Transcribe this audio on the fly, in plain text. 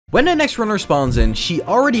When the next runner spawns in, she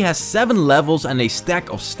already has 7 levels and a stack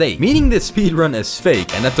of steak, meaning this speedrun is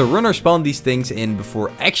fake and that the runner spawned these things in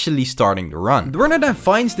before actually starting the run. The runner then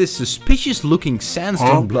finds this suspicious looking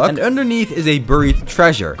sandstone block, and underneath is a buried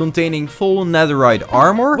treasure containing full netherite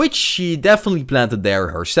armor, which she definitely planted there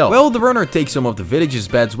herself. Well, the runner takes some of the village's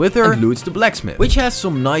beds with her and loots the blacksmith, which has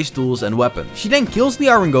some nice tools and weapons. She then kills the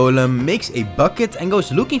iron golem, makes a bucket and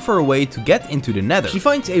goes looking for a way to get into the nether. She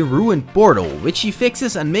finds a ruined portal, which she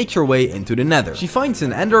fixes and makes her way into the nether. She finds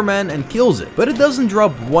an enderman and kills it, but it doesn't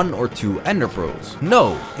drop 1 or 2 ender pearls.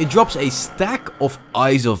 No, it drops a stack of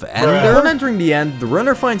eyes of ender. Upon entering the end, the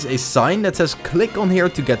runner finds a sign that says click on here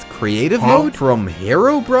to get creative mode from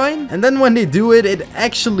Herobrine, and then when they do it, it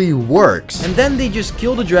actually works. And then they just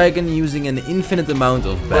kill the dragon using an infinite amount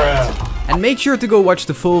of bats. And make sure to go watch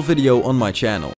the full video on my channel.